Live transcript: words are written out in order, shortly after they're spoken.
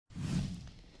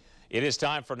It is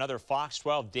time for another Fox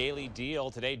 12 Daily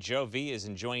Deal. Today, Joe V is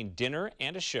enjoying dinner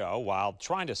and a show while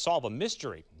trying to solve a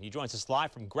mystery. He joins us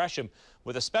live from Gresham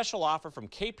with a special offer from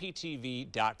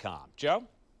KPTV.com. Joe?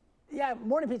 Yeah,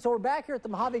 morning, Pete. So we're back here at the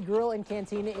Mojave Grill and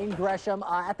Cantina in Gresham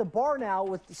at the bar now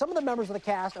with some of the members of the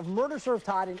cast of Murder Served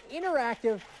Hot, an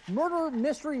interactive murder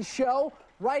mystery show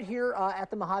right here at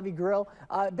the Mojave Grill.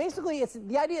 Basically,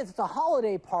 the idea is it's a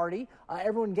holiday party,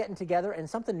 everyone getting together, and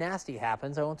something nasty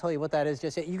happens. I won't tell you what that is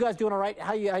just yet. You guys doing all right?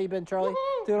 How you been, Charlie?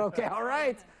 Doing okay? All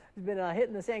right. You've been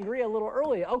hitting the sangria a little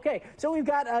early. Okay, so we've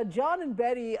got John and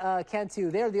Betty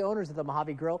Cantu. They're the owners of the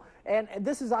Mojave Grill, and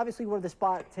this is obviously where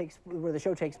the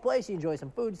show takes place. You enjoy some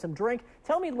food, some drink.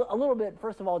 Tell me a little bit,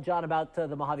 first of all, John, about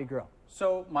the Mojave Grill.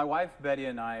 So my wife Betty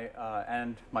and I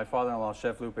and my father-in-law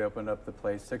Chef Lupe opened up the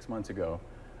place 6 months ago.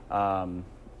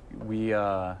 We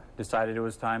decided it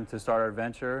was time to start our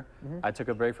venture. I took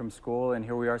a break from school, and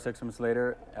here we are 6 months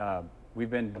later. We've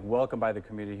been welcomed by the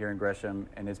community here in Gresham,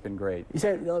 and it's been great. You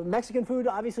said Mexican food,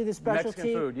 obviously the specialty.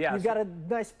 Mexican food, yeah. You've got a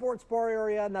nice sports bar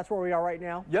area, and that's where we are right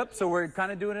now. Yep, so we're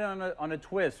kind of doing it on a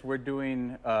twist. We're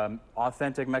doing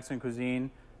authentic Mexican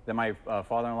cuisine that my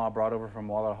father-in-law brought over from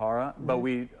Guadalajara, but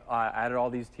we added all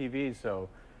these TVs, so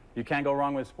you can't go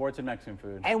wrong with sports and Mexican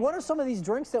food. And what are some of these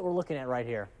drinks that we're looking at right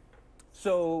here?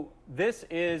 So this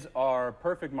is our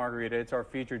perfect margarita. It's our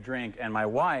featured drink, and my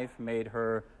wife made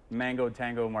her Mango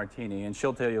Tango Martini, and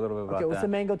she'll tell you a little bit about that. Okay, what's the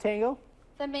Mango Tango?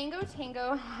 The Mango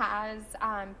Tango has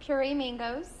puree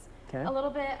mangoes, a little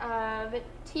bit of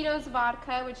Tito's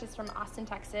vodka, which is from Austin,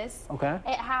 Texas. Okay.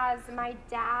 It has my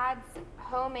dad's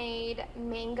homemade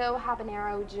mango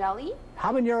habanero jelly.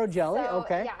 Habanero jelly,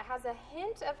 okay. Yeah, it has a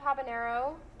hint of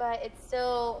habanero, but it's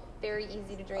still very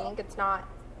easy to drink. It's not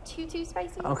too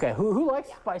spicy. Okay, who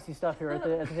likes spicy stuff here at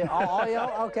the all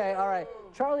y'all? Okay, all right.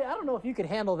 Charlie, I don't know if you could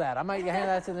handle that. I might hand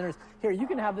that to the nurse. Here, you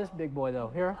can have this big boy,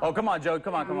 though. Here. Oh, come on, Joe.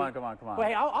 Come on.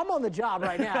 Wait, I'm on the job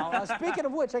right now. Speaking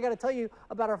of which, I got to tell you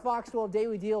about our Fox 12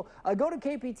 Daily Deal. Go to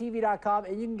kptv.com,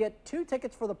 and you can get 2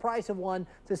 tickets for the price of 1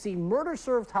 to see Murder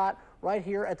Served Hot right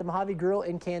here at the Mojave Grill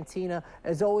and Cantina.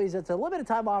 As always, it's a limited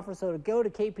time offer, so go to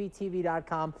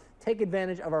kptv.com. Take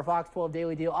advantage of our Fox 12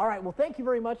 Daily Deal. All right, well, thank you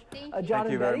very much, John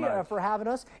and Betty, for having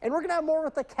us. And we're going to have more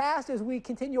with the cast as we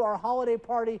continue our holiday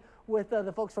party with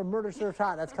the folks from Murder Served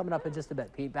Hot. That's coming up in just a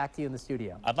bit. Pete, back to you in the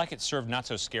studio. I'd like it served not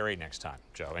so scary next time,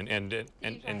 Joe, and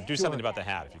do something about the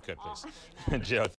hat if you could, please. Joe.